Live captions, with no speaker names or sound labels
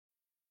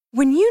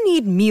When you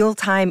need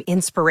mealtime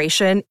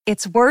inspiration,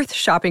 it's worth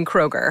shopping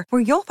Kroger,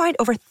 where you'll find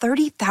over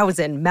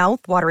 30,000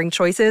 mouth-watering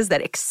choices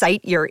that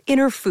excite your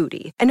inner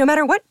foodie. And no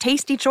matter what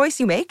tasty choice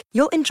you make,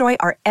 you'll enjoy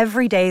our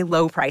everyday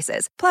low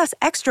prices, plus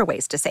extra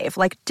ways to save,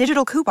 like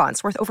digital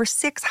coupons worth over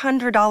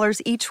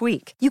 $600 each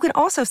week. You can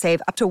also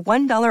save up to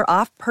 $1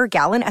 off per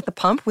gallon at the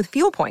pump with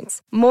fuel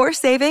points. More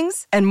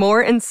savings and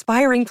more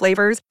inspiring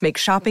flavors make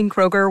shopping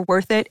Kroger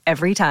worth it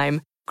every time.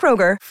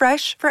 Kroger,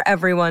 fresh for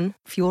everyone.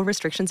 Fuel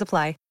restrictions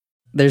apply.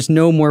 There's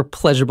no more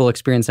pleasurable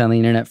experience on the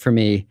internet for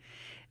me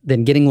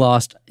than getting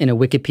lost in a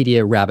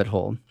Wikipedia rabbit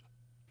hole.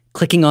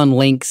 Clicking on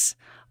links,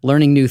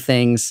 learning new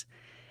things.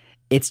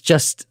 It's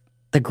just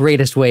the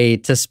greatest way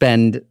to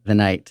spend the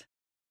night.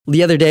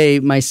 The other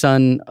day, my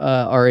son,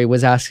 Ari,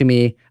 was asking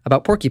me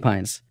about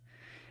porcupines.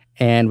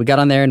 And we got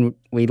on there and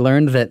we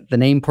learned that the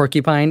name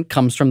porcupine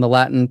comes from the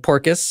Latin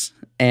porcus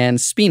and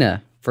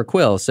spina for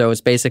quill. So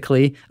it's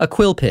basically a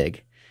quill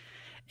pig.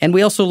 And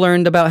we also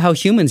learned about how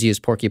humans use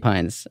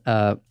porcupines.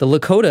 The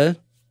Lakota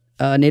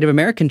Native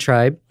American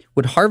tribe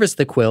would harvest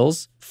the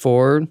quills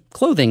for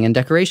clothing and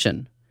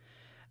decoration.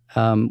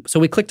 So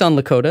we clicked on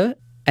Lakota,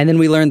 and then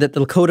we learned that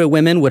the Lakota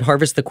women would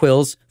harvest the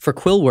quills for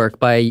quill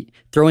work by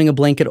throwing a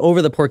blanket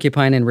over the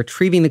porcupine and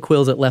retrieving the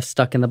quills it left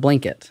stuck in the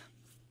blanket.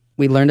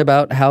 We learned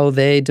about how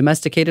they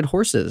domesticated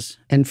horses.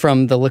 And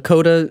from the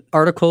Lakota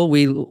article,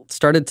 we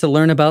started to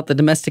learn about the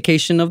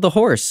domestication of the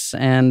horse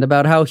and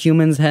about how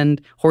humans and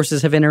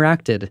horses have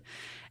interacted.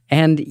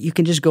 And you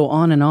can just go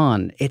on and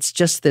on. It's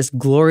just this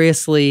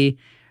gloriously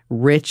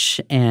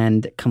rich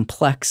and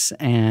complex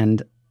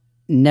and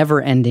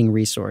never-ending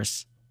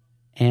resource.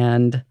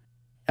 And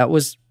that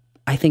was,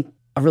 I think,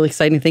 a really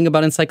exciting thing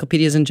about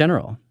encyclopedias in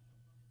general.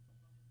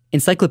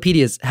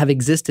 Encyclopedias have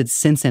existed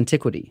since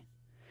antiquity.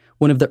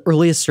 One of the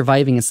earliest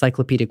surviving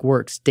encyclopedic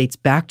works dates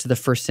back to the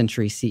 1st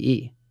century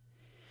CE.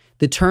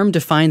 The term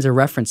defines a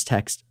reference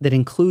text that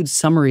includes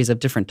summaries of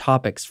different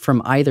topics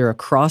from either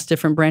across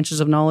different branches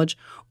of knowledge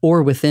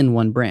or within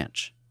one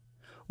branch.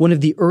 One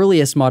of the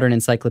earliest modern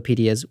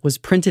encyclopedias was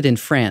printed in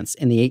France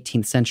in the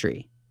 18th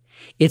century.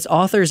 Its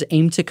authors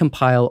aimed to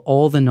compile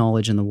all the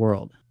knowledge in the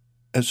world.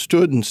 It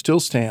stood and still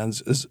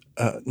stands as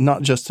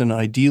not just an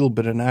ideal,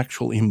 but an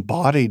actual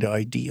embodied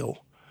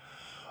ideal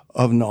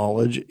of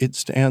knowledge. It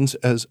stands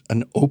as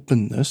an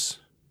openness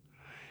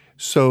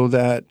so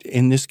that,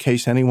 in this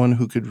case, anyone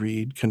who could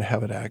read can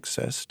have it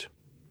accessed.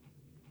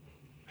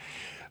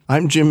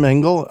 I'm Jim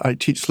Mengel. I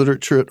teach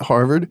literature at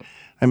Harvard.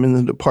 I'm in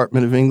the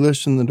Department of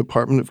English and the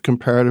Department of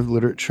Comparative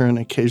Literature, and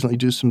occasionally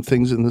do some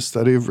things in the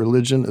study of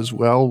religion as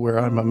well, where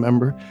I'm a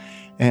member,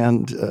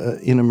 and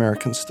in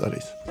American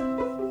Studies.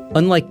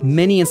 Unlike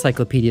many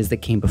encyclopedias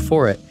that came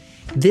before it,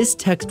 this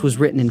text was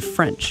written in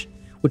French,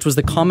 which was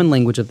the common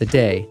language of the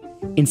day,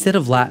 instead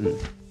of Latin,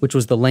 which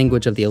was the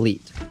language of the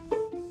elite.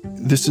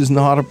 This is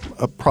not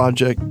a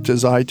project,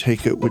 as I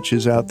take it, which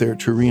is out there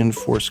to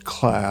reinforce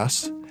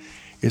class.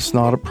 It's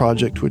not a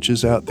project which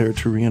is out there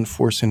to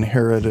reinforce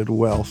inherited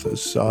wealth as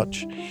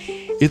such.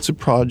 It's a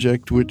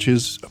project which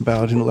is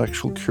about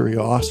intellectual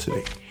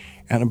curiosity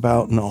and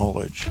about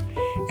knowledge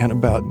and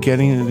about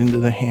getting it into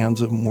the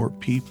hands of more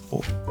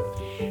people.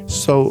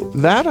 So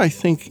that, I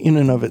think, in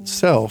and of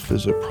itself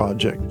is a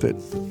project that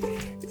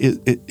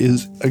it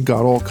is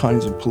got all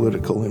kinds of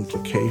political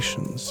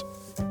implications.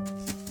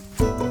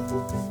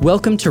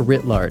 Welcome to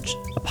Writ Large,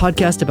 a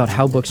podcast about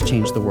how books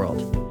change the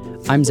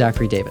world. I'm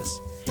Zachary Davis.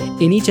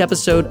 In each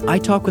episode, I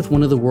talk with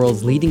one of the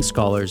world's leading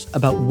scholars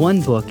about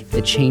one book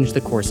that changed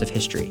the course of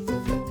history.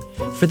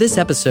 For this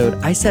episode,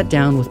 I sat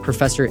down with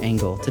Professor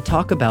Engel to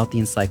talk about the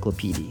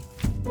Encyclopédie.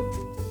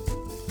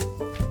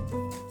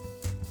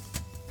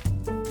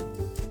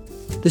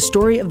 The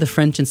story of the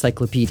French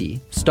Encyclopédie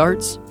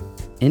starts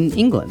in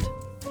England.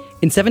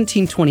 In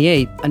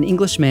 1728, an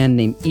Englishman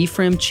named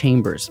Ephraim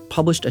Chambers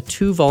published a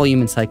 2-volume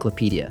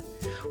encyclopedia,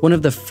 one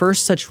of the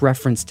first such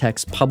reference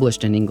texts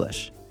published in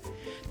English.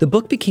 The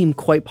book became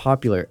quite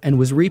popular and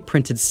was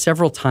reprinted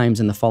several times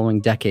in the following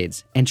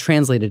decades and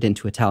translated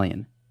into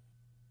Italian.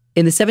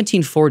 In the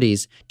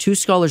 1740s, 2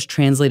 scholars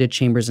translated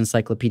Chambers'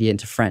 encyclopedia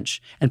into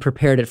French and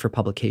prepared it for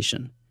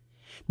publication.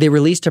 They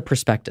released a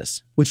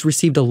prospectus, which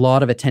received a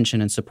lot of attention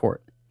and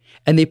support,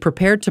 and they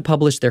prepared to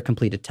publish their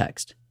completed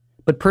text.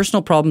 But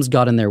personal problems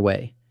got in their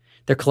way.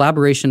 Their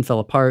collaboration fell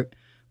apart,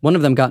 one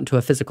of them got into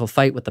a physical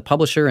fight with the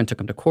publisher and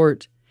took him to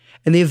court,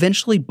 and they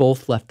eventually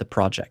both left the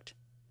project.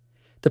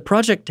 The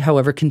project,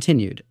 however,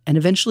 continued, and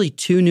eventually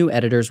 2 new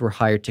editors were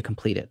hired to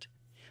complete it,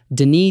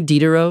 Denis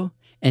Diderot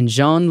and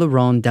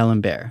Jean-Laurent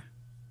d'Alembert.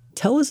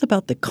 Tell us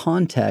about the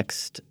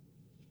context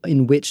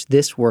in which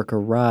this work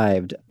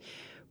arrived.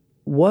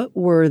 What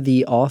were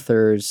the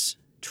authors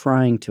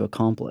trying to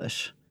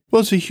accomplish?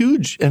 Well, it's a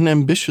huge and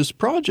ambitious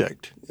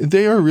project.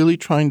 They are really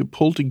trying to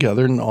pull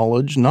together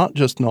knowledge, not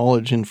just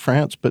knowledge in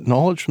France, but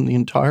knowledge from the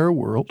entire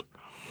world.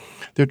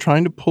 They're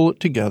trying to pull it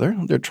together.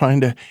 They're trying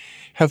to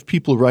have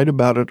people write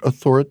about it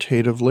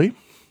authoritatively.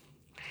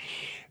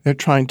 They're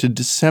trying to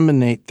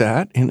disseminate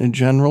that in a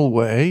general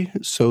way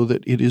so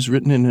that it is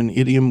written in an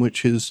idiom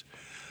which is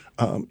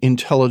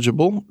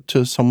intelligible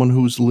to someone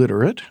who's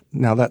literate.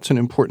 Now, that's an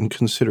important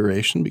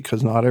consideration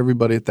because not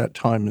everybody at that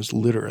time is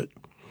literate.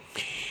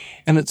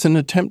 And it's an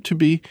attempt to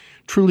be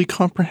truly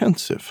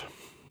comprehensive.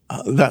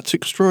 That's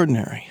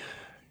extraordinary.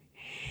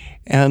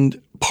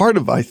 And part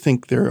of, I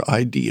think, their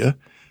idea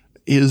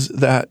is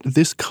that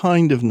this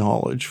kind of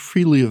knowledge,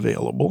 freely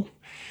available,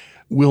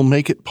 will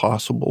make it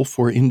possible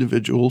for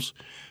individuals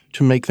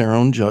to make their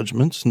own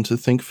judgments and to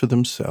think for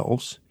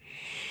themselves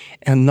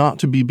and not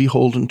to be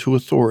beholden to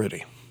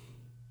authority.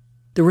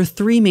 There were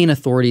three main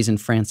authorities in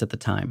France at the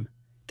time: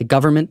 the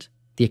government,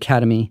 the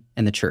academy,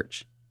 and the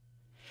church.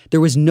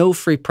 There was no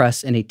free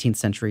press in 18th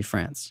century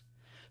France.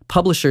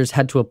 Publishers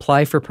had to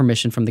apply for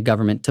permission from the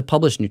government to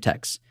publish new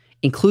texts,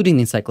 including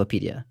the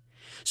encyclopedia.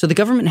 So the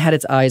government had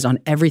its eyes on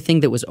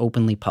everything that was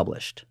openly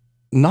published.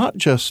 Not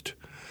just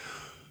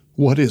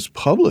what is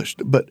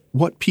published, but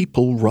what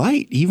people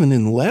write, even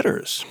in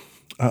letters.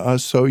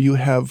 So you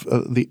have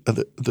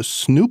the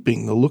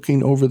snooping, the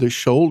looking over the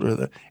shoulder,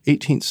 the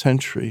 18th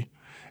century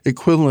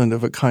equivalent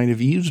of a kind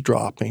of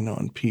eavesdropping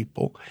on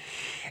people.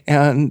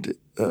 And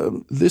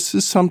this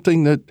is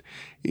something that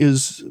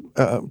is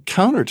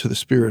counter to the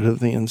spirit of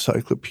the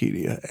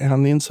encyclopedia,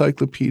 and the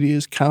encyclopedia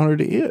is counter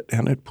to it,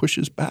 and it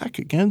pushes back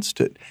against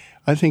it,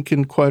 I think,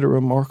 in quite a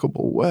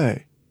remarkable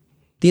way.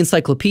 The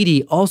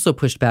encyclopedia also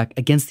pushed back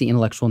against the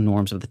intellectual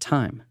norms of the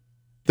time.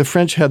 The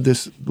French had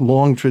this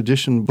long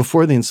tradition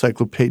before the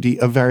encyclopedia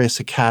of various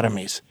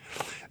academies.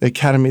 The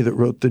academy that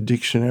wrote the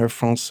Dictionnaire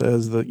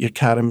Français, the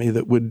academy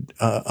that would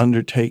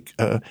undertake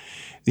the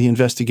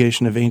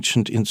investigation of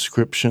ancient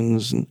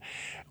inscriptions, and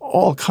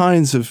all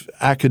kinds of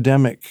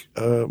academic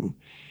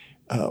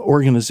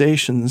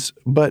organizations.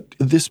 But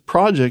this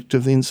project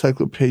of the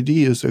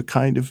encyclopedia is a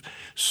kind of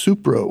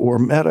supra or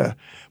meta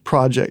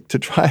project to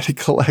try to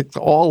collect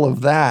all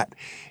of that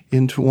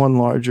into one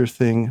larger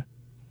thing.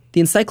 The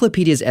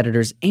encyclopedia's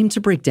editors aimed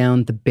to break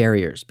down the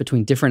barriers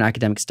between different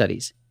academic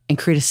studies and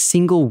create a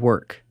single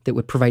work that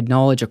would provide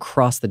knowledge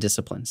across the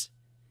disciplines.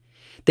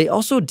 They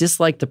also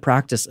disliked the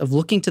practice of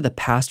looking to the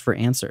past for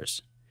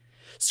answers.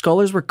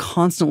 Scholars were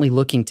constantly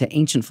looking to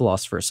ancient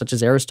philosophers such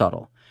as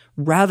Aristotle,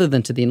 rather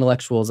than to the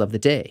intellectuals of the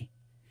day.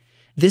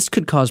 This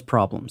could cause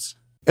problems.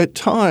 At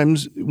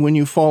times, when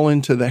you fall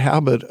into the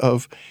habit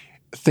of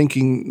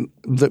thinking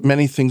that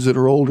many things that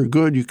are old are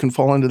good, you can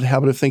fall into the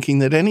habit of thinking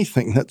that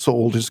anything that's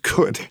old is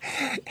good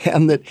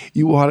and that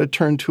you ought to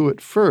turn to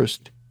it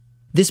first.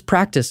 This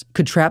practice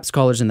could trap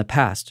scholars in the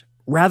past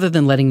rather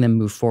than letting them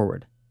move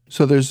forward.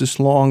 So there's this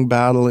long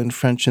battle in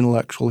French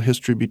intellectual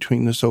history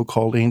between the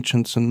so-called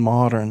ancients and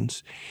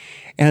moderns.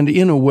 And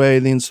in a way,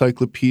 the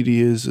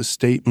encyclopedia is a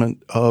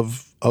statement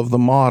of the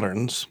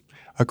moderns,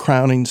 a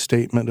crowning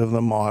statement of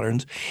the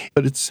moderns.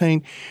 But it's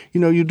saying,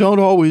 you don't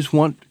always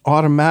want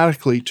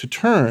automatically to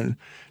turn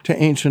to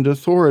ancient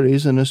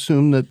authorities and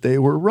assume that they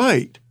were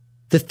right.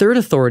 The third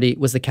authority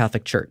was the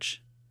Catholic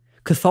Church.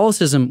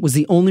 Catholicism was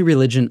the only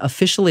religion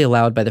officially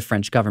allowed by the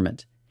French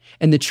government,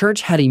 and the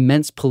Church had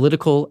immense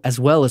political as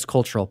well as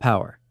cultural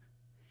power.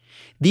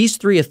 These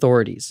three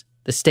authorities,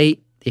 the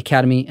state, the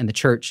academy, and the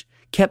Church,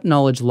 kept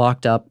knowledge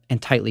locked up and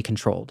tightly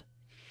controlled.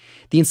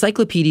 The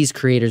encyclopedia's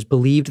creators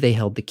believed they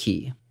held the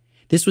key.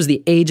 This was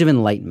the Age of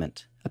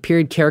Enlightenment, a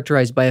period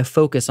characterized by a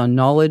focus on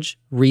knowledge,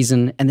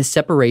 reason, and the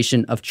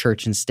separation of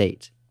church and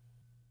state.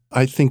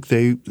 I think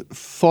they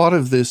thought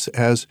of this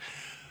as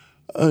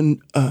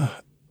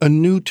a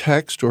new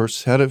text or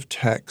set of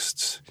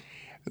texts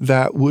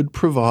that would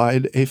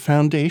provide a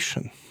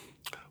foundation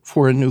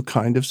for a new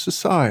kind of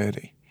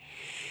society.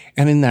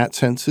 And in that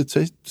sense, it's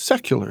a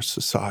secular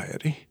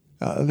society.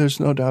 There's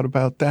no doubt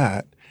about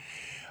that.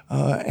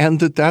 And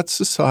that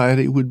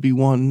society would be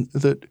one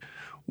that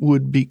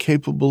would be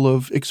capable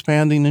of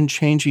expanding and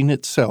changing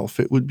itself.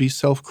 It would be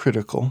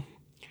self-critical.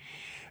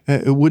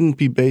 It wouldn't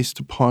be based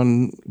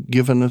upon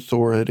given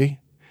authority.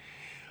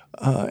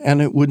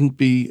 And it wouldn't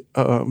be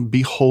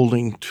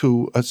beholding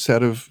to a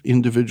set of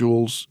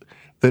individuals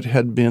that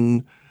had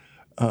been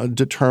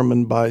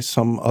determined by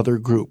some other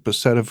group,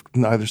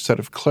 neither a set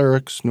of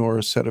clerics, nor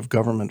a set of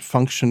government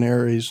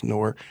functionaries,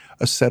 nor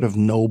a set of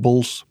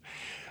nobles,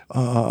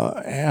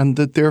 and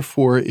that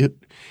therefore it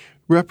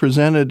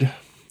represented,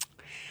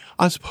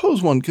 I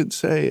suppose one could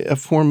say, a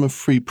form of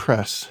free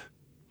press.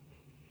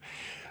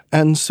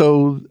 And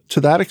so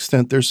to that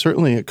extent, there's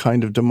certainly a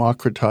kind of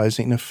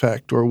democratizing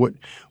effect, or what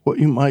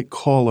you might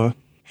call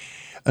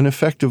an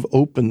effect of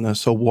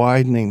openness, a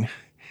widening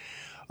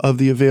of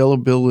the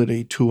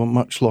availability to a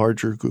much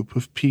larger group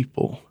of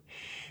people.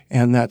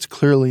 And that's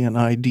clearly an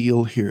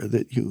ideal here,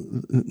 that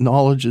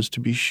knowledge is to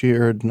be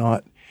shared,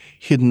 not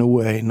hidden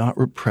away, not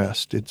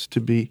repressed. It's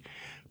to be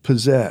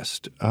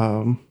possessed.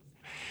 And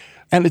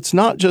it's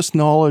not just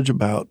knowledge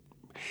about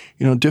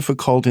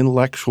difficult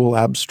intellectual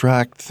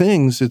abstract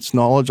things. It's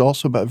knowledge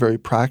also about very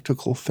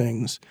practical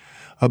things,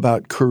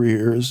 about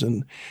careers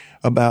and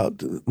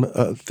about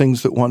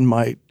things that one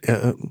might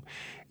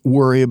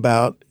worry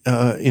about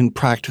in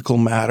practical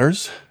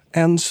matters.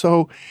 And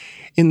so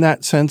in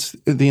that sense,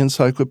 the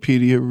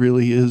encyclopedia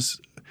really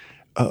is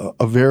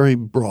a very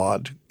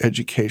broad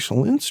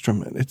educational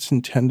instrument. It's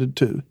intended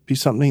to be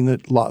something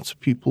that lots of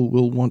people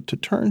will want to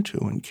turn to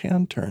and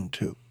can turn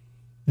to.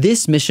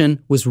 This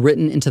mission was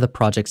written into the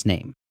project's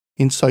name.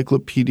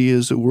 Encyclopedia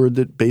is a word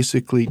that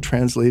basically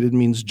translated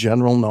means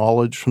general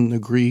knowledge from the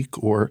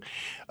Greek, or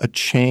a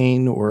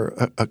chain or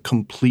a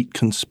complete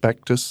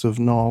conspectus of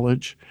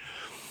knowledge.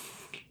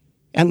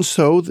 And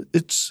so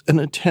it's an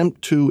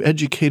attempt to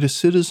educate a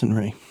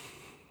citizenry.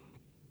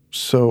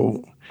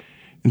 So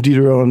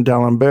Diderot and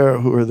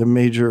D'Alembert, who are the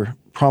major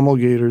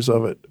promulgators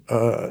of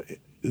it,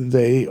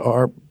 they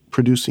are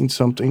producing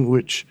something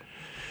which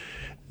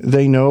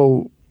they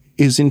know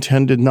is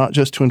intended not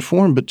just to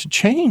inform, but to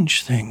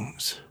change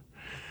things.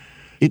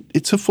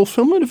 It's a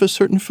fulfillment of a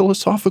certain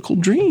philosophical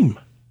dream.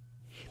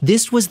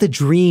 This was the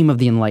dream of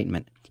the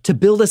Enlightenment, to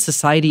build a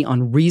society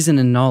on reason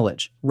and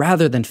knowledge,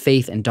 rather than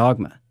faith and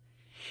dogma.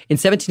 In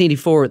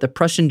 1784, the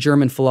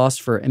Prussian-German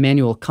philosopher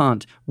Immanuel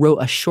Kant wrote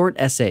a short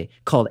essay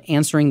called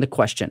Answering the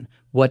Question,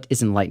 What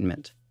is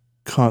Enlightenment?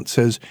 Kant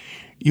says,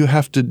 you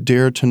have to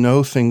dare to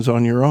know things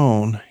on your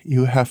own.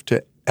 You have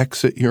to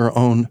exit your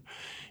own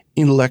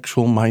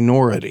intellectual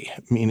minority,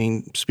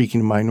 meaning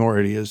speaking of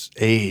minority as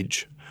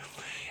age,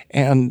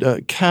 and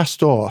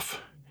cast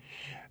off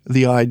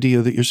the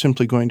idea that you're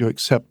simply going to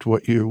accept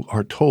what you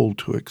are told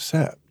to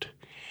accept.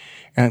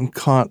 And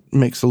Kant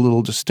makes a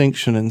little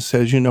distinction and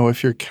says,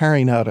 if you're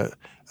carrying out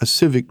a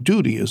civic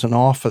duty as an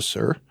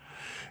officer,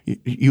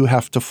 you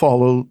have to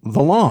follow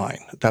the line.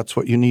 That's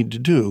what you need to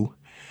do.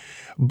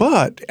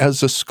 But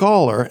as a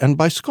scholar, and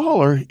by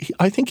scholar,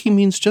 I think he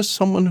means just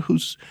someone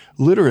who's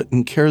literate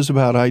and cares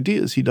about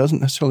ideas. He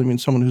doesn't necessarily mean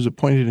someone who's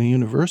appointed in a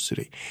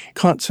university.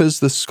 Kant says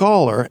the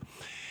scholar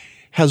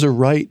has a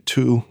right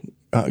to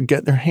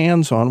get their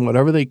hands on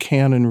whatever they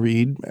can and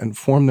read and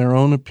form their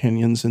own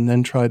opinions and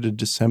then try to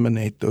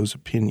disseminate those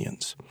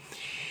opinions.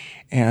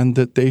 And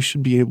that they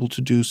should be able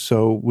to do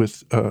so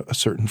with a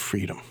certain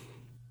freedom.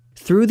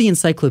 Through the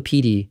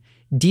encyclopedia,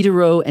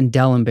 Diderot and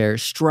D'Alembert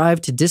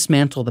strive to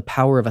dismantle the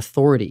power of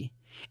authority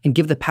and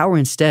give the power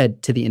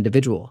instead to the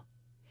individual.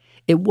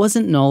 It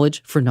wasn't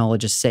knowledge for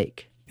knowledge's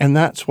sake. And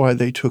that's why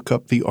they took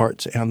up the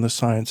arts and the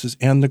sciences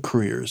and the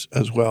careers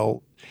as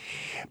well.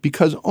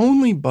 Because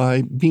only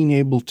by being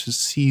able to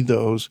see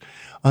those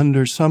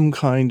under some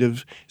kind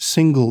of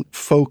single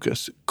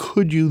focus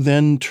could you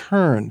then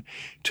turn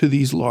to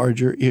these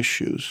larger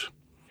issues.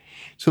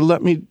 So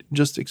let me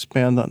just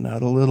expand on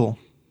that a little.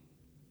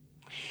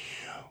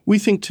 We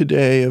think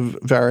today of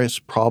various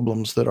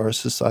problems that our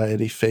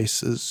society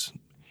faces,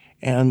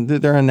 and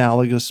they're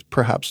analogous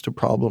perhaps to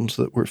problems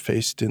that were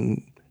faced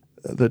in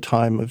the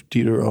time of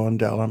Diderot and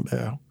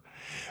D'Alembert.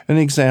 An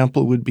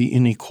example would be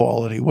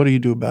inequality. What do you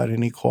do about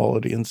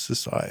inequality in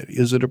society?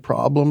 Is it a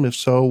problem? If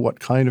so, what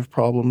kind of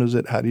problem is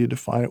it? How do you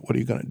define it? What are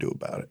you going to do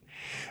about it?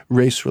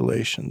 Race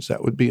relations,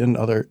 that would be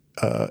another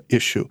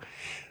issue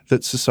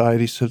that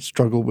societies have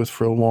struggled with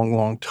for a long,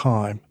 long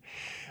time.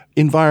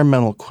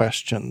 Environmental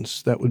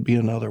questions, that would be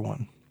another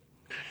one.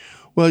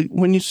 Well,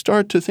 when you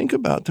start to think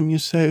about them, you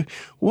say,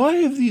 why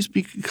have these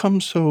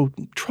become so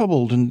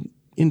troubled and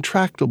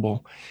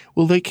intractable?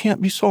 Well, they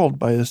can't be solved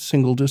by a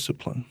single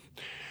discipline.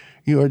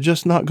 You are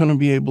just not going to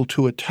be able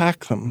to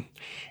attack them.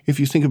 If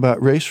you think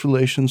about race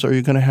relations, are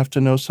you going to have to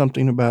know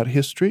something about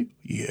history?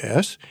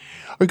 Yes.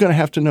 Are you going to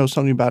have to know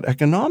something about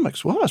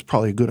economics? Well, that's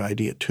probably a good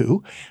idea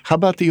too. How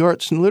about the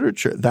arts and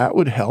literature? That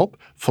would help.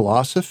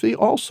 Philosophy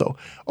also.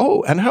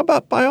 Oh, and how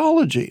about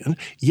biology? And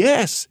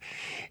yes.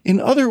 In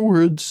other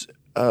words,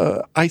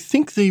 I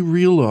think they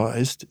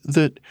realized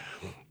that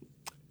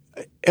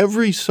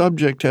every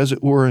subject, as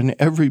it were, and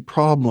every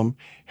problem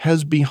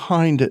has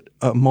behind it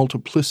a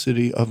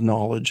multiplicity of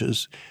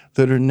knowledges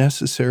that are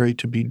necessary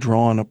to be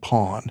drawn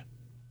upon.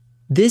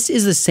 This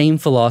is the same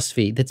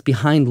philosophy that's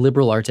behind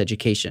liberal arts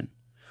education,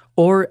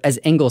 or, as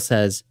Engels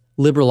says,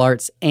 liberal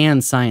arts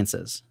and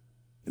sciences.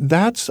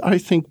 That's, I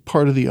think,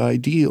 part of the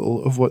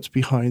ideal of what's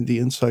behind the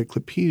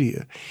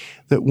encyclopedia,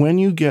 that when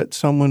you get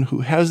someone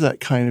who has that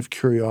kind of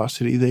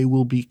curiosity, they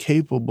will be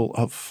capable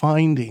of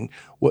finding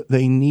what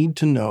they need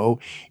to know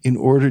in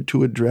order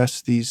to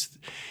address these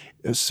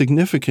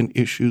significant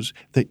issues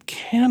that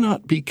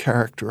cannot be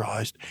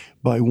characterized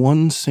by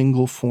one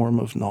single form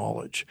of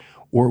knowledge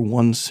or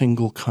one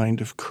single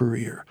kind of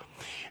career.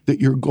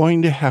 That you're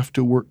going to have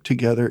to work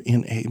together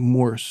in a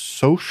more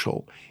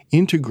social,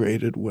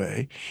 integrated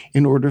way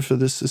in order for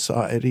the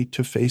society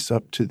to face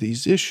up to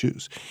these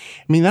issues.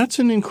 I mean, that's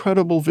an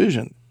incredible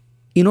vision.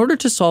 In order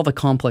to solve a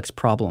complex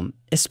problem,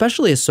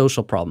 especially a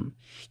social problem,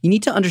 you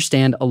need to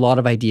understand a lot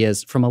of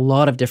ideas from a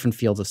lot of different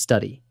fields of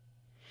study.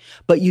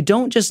 But you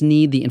don't just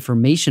need the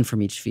information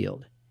from each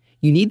field.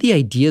 You need the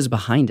ideas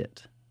behind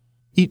it.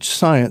 Each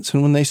science,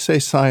 and when they say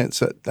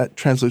science, that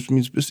translates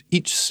means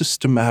each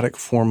systematic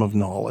form of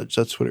knowledge.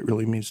 That's what it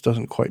really means. It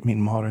doesn't quite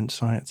mean modern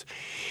science.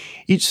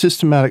 Each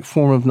systematic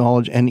form of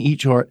knowledge and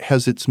each art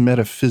has its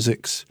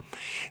metaphysics.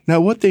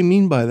 Now, what they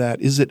mean by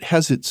that is it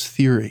has its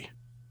theory.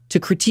 To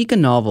critique a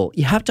novel,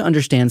 you have to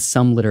understand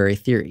some literary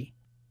theory.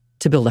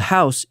 To build a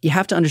house, you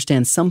have to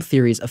understand some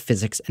theories of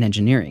physics and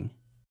engineering.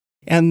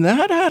 And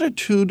that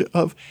attitude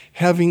of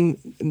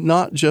having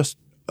not just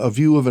a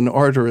view of an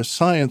art or a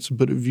science,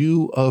 but a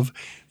view of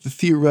the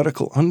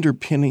theoretical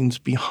underpinnings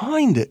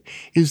behind it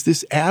is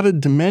this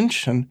added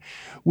dimension,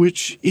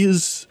 which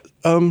is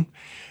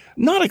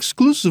not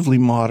exclusively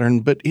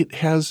modern, but it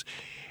has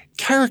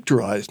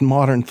characterized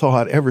modern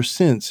thought ever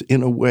since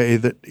in a way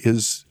that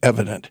is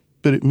evident.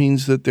 But it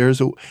means that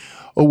there's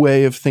a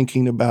way of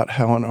thinking about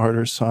how an art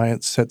or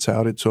science sets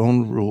out its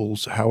own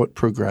rules, how it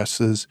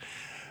progresses,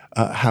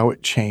 how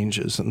it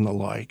changes, and the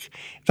like.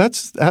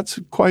 That's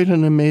quite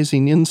an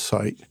amazing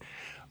insight.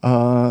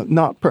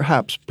 Not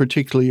perhaps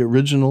particularly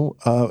original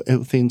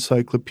with the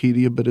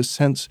encyclopedia, but a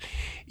sense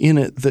in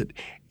it that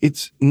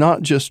it's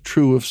not just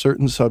true of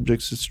certain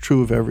subjects, it's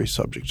true of every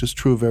subject. It's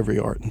true of every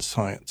art and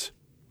science,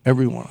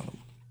 every one of them.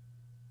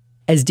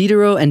 As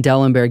Diderot and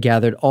D'Alembert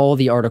gathered all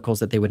the articles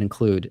that they would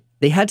include,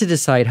 they had to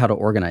decide how to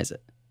organize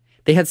it.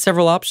 They had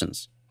several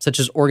options, such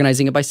as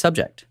organizing it by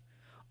subject,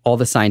 all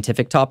the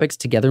scientific topics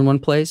together in one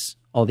place,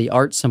 all the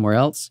art somewhere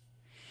else.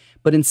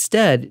 But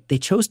instead, they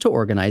chose to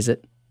organize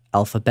it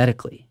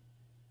alphabetically.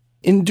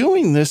 In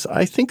doing this,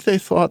 I think they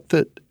thought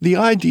that the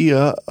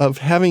idea of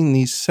having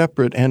these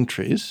separate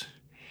entries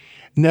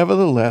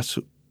nevertheless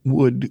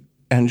would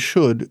and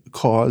should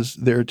cause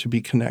there to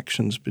be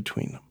connections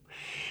between them.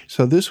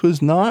 So this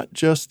was not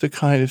just the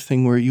kind of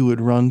thing where you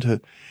would run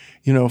to,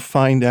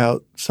 find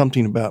out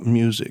something about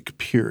music,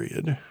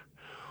 period,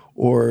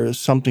 or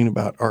something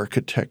about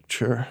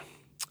architecture,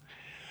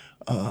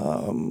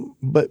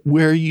 but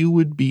where you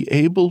would be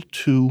able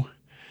to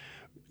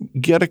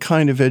get a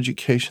kind of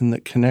education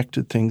that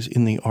connected things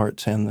in the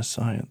arts and the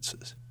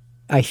sciences.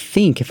 I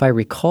think, if I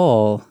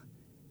recall,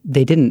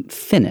 they didn't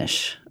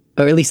finish,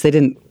 or at least they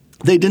didn't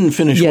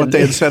finish what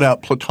they had set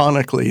out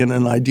platonically in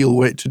an ideal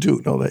way to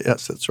do.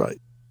 Yes, that's right.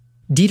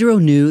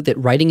 Diderot knew that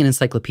writing an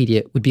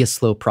encyclopedia would be a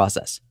slow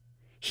process.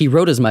 He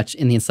wrote as much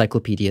in the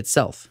encyclopedia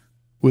itself.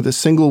 With a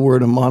single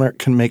word, a monarch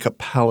can make a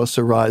palace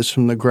arise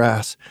from the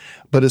grass.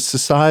 But a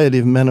society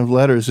of men of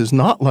letters is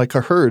not like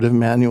a herd of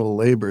manual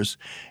labors.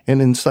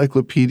 An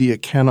encyclopedia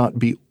cannot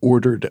be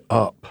ordered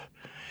up.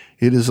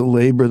 It is a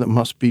labor that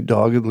must be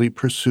doggedly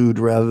pursued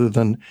rather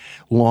than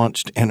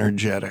launched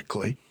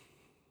energetically.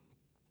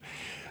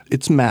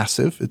 It's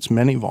massive. It's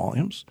many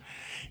volumes.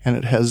 And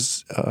it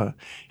has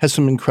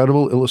some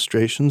incredible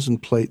illustrations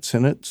and plates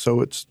in it.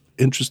 So it's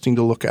interesting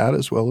to look at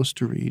as well as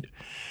to read.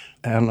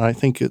 And I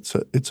think it's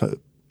a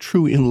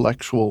true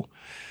intellectual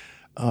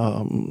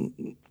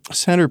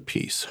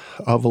centerpiece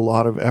of a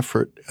lot of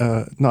effort,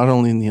 not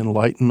only in the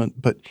Enlightenment,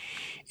 but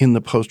in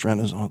the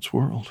post-Renaissance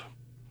world.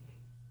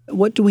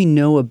 What do we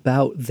know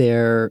about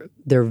their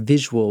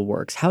visual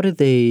works? How did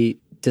they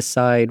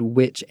decide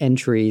which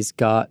entries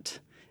got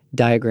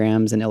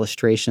diagrams and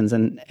illustrations,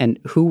 and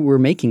who were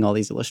making all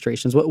these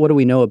illustrations? What do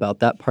we know about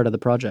that part of the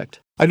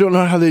project? I don't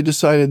know how they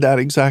decided that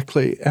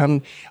exactly.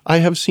 And I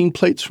have seen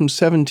plates from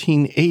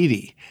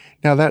 1780.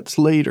 Now, that's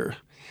later.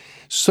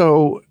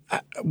 So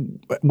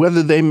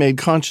whether they made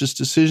conscious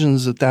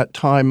decisions at that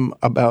time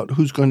about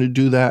who's going to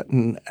do that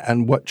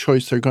and what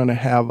choice they're going to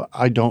have,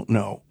 I don't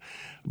know.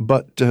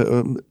 But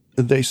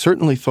they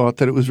certainly thought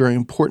that it was very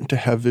important to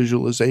have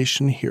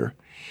visualization here.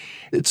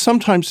 It's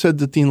sometimes said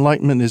that the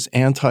Enlightenment is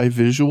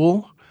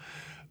anti-visual,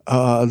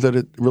 that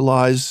it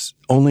relies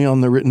only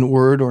on the written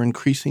word or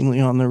increasingly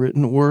on the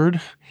written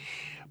word.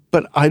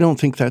 But I don't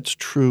think that's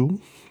true.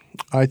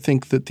 I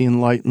think that the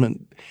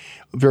Enlightenment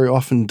very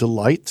often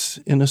delights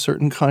in a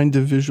certain kind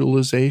of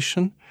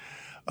visualization.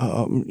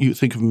 You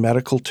think of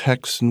medical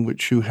texts in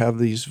which you have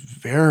these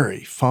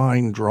very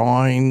fine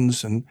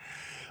drawings,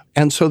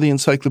 and so the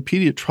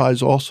encyclopedia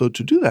tries also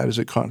to do that as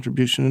a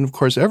contribution. And of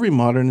course, every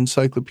modern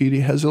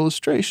encyclopedia has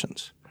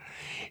illustrations.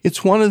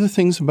 It's one of the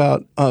things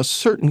about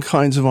certain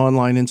kinds of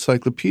online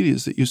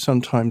encyclopedias that you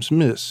sometimes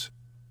miss.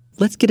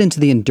 Let's get into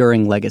the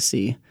enduring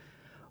legacy.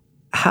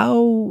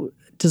 How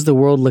does the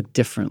world look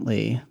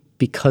differently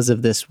because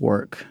of this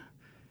work?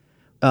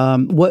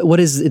 What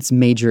is its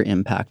major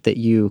impact that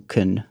you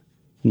can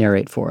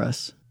narrate for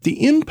us?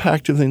 The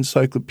impact of the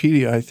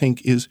encyclopedia, I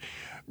think, is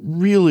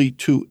really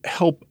to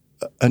help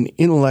an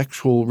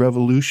intellectual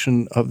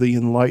revolution of the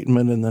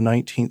Enlightenment in the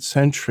 19th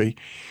century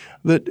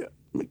that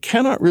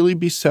cannot really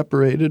be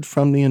separated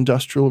from the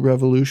Industrial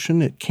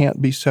Revolution. It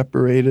can't be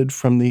separated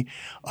from the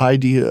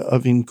idea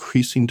of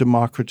increasing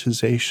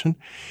democratization.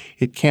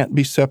 It can't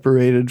be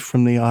separated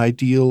from the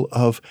ideal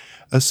of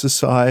a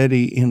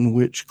society in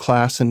which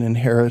class and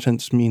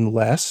inheritance mean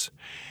less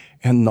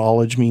and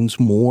knowledge means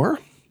more.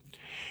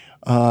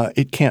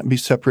 It can't be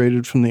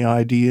separated from the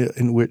idea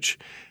in which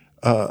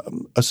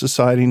a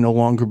society no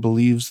longer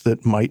believes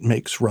that might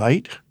makes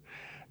right.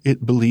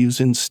 It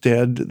believes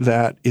instead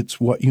that it's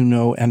what you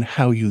know and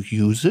how you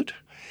use it.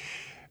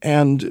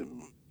 And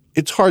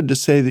it's hard to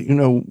say that,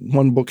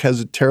 one book has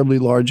a terribly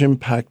large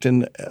impact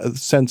in the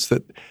sense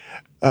that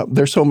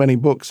there's so many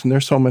books and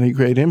there's so many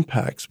great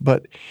impacts.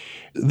 But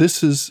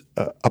this is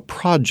a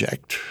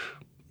project.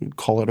 We'd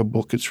call it a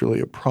book. It's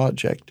really a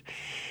project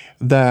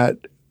that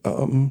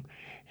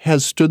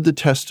has stood the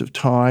test of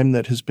time,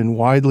 that has been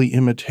widely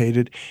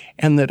imitated,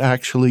 and that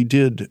actually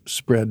did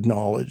spread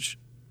knowledge.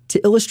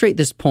 To illustrate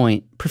this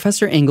point,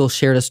 Professor Engel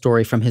shared a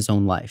story from his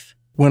own life.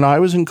 When I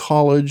was in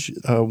college,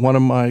 one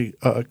of my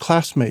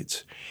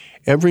classmates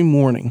every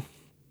morning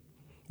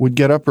would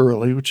get up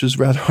early, which is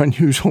rather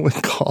unusual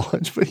in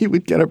college, but he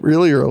would get up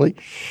really early,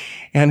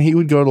 and he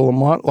would go to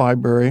Lamont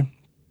Library,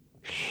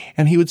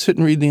 and he would sit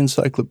and read the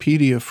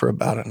encyclopedia for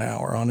about an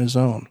hour on his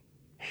own.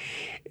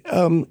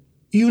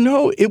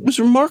 It was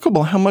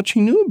remarkable how much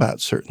he knew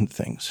about certain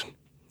things.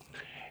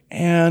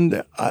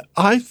 And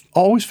I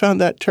always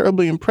found that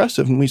terribly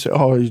impressive. And we say,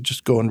 oh, you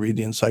just go and read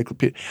the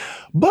encyclopedia.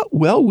 But,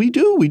 well, we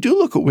do. We do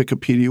look at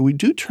Wikipedia. We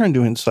do turn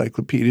to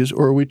encyclopedias,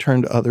 or we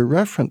turn to other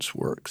reference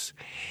works.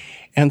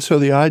 And so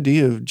the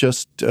idea of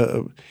just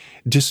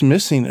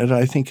dismissing it,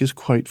 I think, is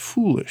quite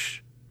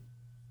foolish.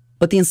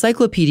 But the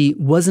encyclopedia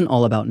wasn't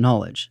all about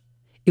knowledge.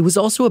 It was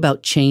also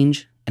about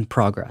change and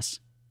progress.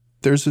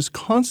 There's this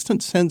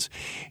constant sense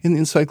in the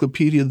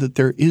encyclopedia that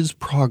there is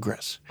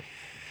progress,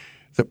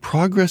 that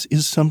progress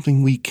is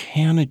something we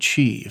can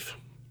achieve.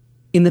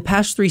 In the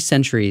past 3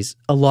 centuries,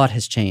 a lot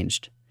has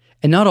changed,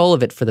 and not all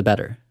of it for the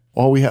better.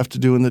 All we have to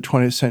do in the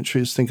 20th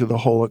century is think of the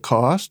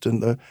Holocaust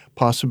and the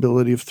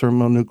possibility of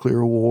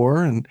thermonuclear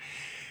war and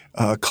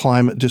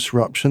climate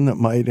disruption that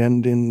might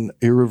end in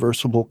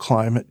irreversible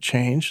climate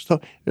change.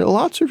 So there are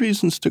lots of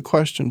reasons to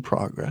question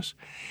progress.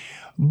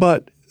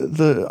 But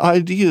the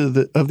idea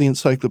of the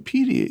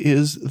encyclopedia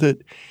is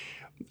that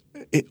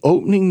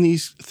opening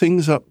these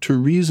things up to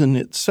reason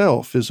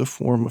itself is a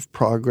form of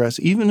progress,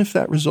 even if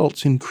that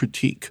results in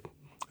critique.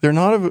 They're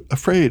not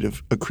afraid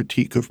of a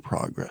critique of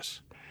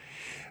progress.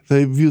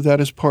 They view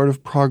that as part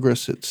of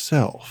progress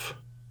itself.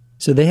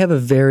 So they have a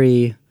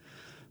very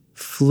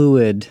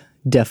fluid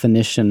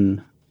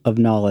definition of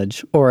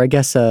knowledge, or I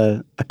guess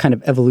a kind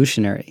of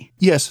evolutionary.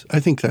 Yes, I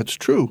think that's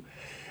true.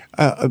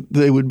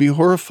 They would be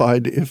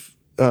horrified if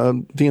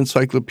the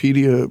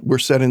encyclopedia were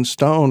set in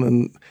stone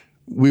and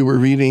we were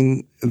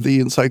reading the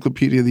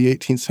encyclopedia of the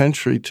 18th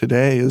century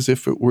today as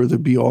if it were the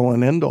be-all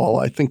and end-all.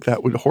 I think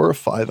that would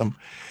horrify them.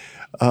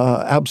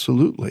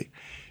 Absolutely.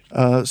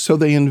 So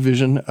they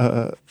envision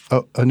an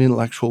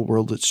intellectual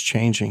world that's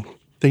changing.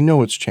 They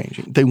know it's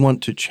changing. They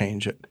want to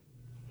change it.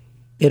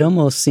 It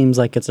almost seems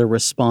like it's a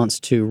response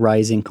to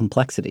rising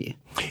complexity.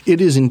 It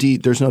is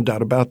indeed. There's no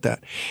doubt about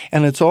that.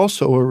 And it's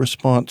also a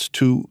response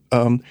to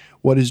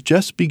what is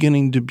just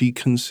beginning to be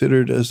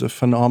considered as a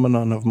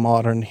phenomenon of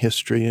modern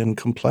history and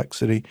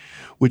complexity,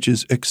 which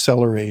is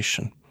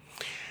acceleration.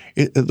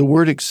 The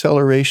word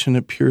acceleration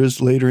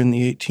appears later in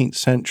the 18th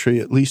century,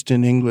 at least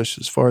in English,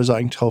 as far as I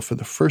can tell, for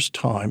the first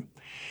time,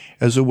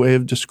 as a way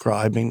of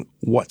describing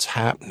what's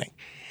happening,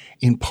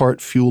 in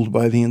part fueled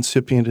by the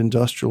incipient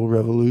Industrial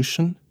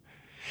Revolution,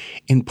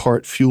 in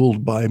part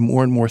fueled by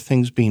more and more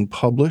things being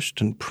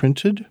published and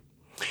printed,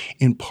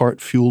 in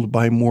part fueled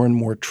by more and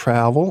more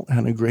travel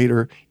and a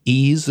greater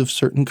ease of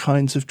certain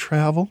kinds of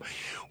travel.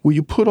 Well,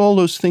 you put all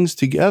those things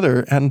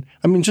together, and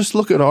I mean, just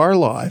look at our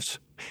lives.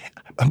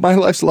 My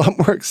life's a lot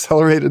more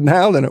accelerated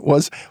now than it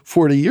was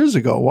 40 years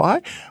ago.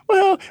 Why?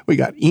 Well, we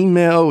got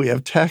email, we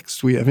have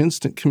text, we have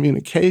instant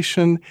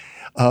communication.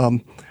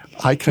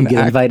 I can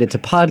get invited to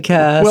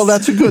podcasts. Well,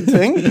 that's a good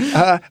thing.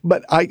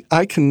 But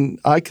I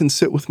can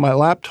sit with my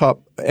laptop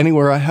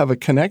anywhere I have a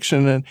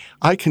connection, and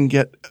I can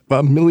get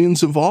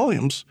millions of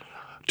volumes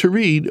to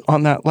read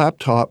on that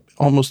laptop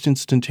almost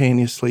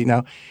instantaneously.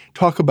 Now,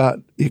 talk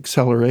about the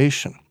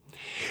acceleration.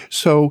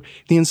 So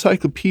the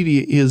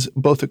encyclopedia is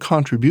both a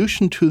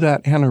contribution to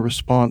that and a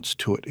response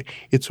to it.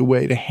 It's a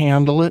way to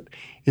handle it.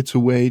 It's a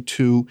way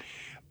to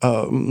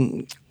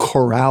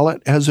corral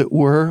it, as it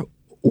were,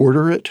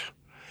 order it.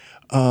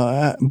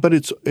 But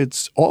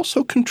it's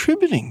also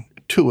contributing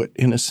to it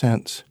in a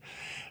sense.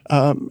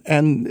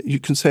 And you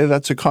can say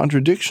that's a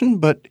contradiction,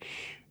 but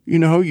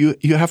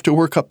you have to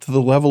work up to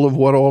the level of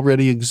what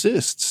already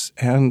exists.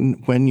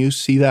 And when you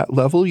see that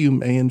level, you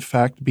may in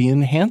fact be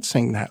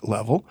enhancing that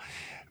level.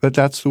 But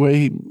that's the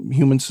way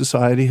human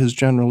society has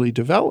generally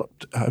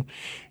developed.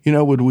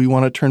 Would we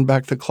want to turn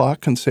back the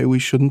clock and say we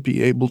shouldn't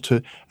be able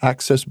to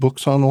access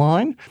books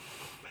online?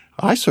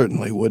 I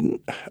certainly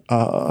wouldn't.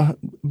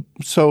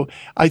 So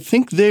I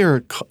think they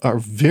are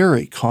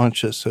very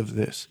conscious of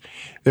this.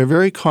 They're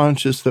very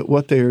conscious that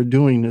what they are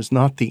doing is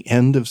not the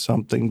end of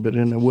something, but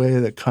in a way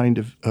the kind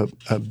of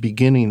a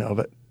beginning of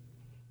it.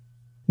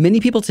 Many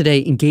people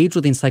today engage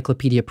with the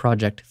Encyclopedia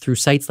Project through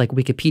sites like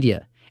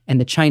Wikipedia and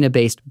the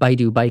China-based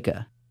Baidu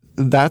Baike.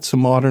 That's a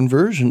modern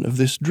version of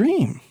this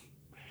dream.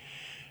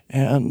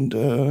 And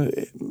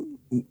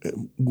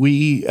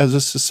we, as a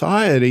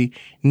society,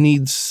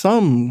 need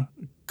some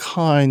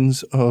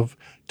kinds of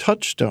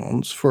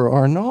touchstones for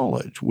our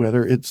knowledge,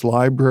 whether it's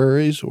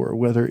libraries or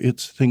whether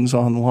it's things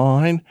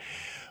online.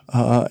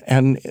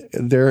 And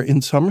they're,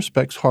 in some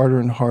respects, harder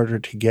and harder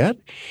to get,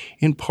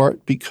 in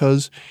part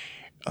because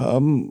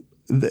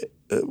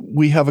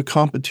we have a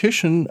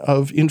competition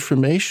of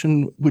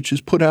information which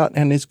is put out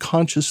and is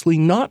consciously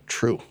not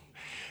true.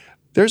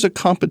 There's a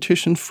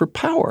competition for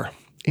power.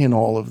 in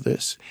all of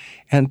this.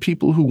 And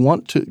people who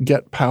want to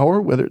get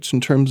power, whether it's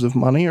in terms of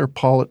money or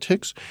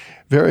politics,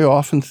 very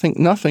often think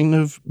nothing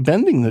of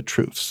bending the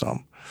truth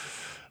some.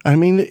 I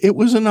mean, it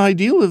was an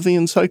ideal of the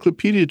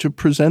encyclopedia to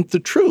present the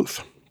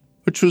truth,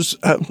 which was,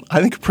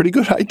 I think, a pretty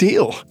good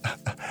ideal.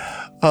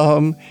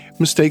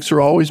 Mistakes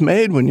are always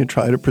made when you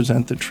try to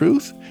present the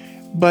truth.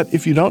 But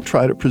if you don't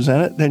try to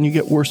present it, then you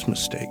get worse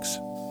mistakes.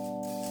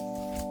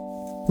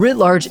 Writ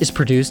Large is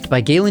produced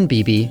by Galen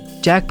Beebe,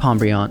 Jack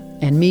Pombriant,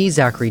 and me,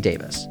 Zachary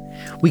Davis.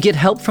 We get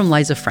help from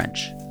Liza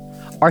French.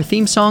 Our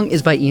theme song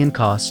is by Ian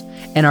Koss,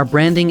 and our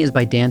branding is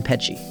by Dan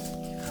Pecci.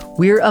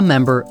 We're a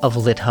member of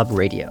LitHub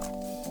Radio.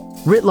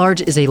 Writ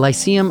Large is a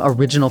Lyceum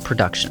original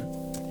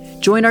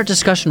production. Join our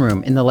discussion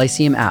room in the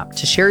Lyceum app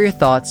to share your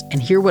thoughts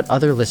and hear what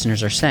other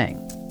listeners are saying.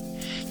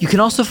 You can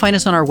also find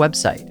us on our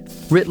website,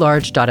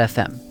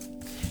 writlarge.fm.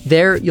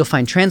 There, you'll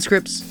find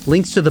transcripts,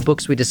 links to the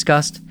books we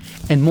discussed,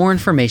 and more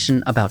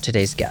information about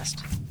today's guest.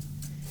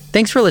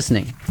 Thanks for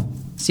listening.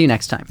 See you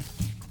next time.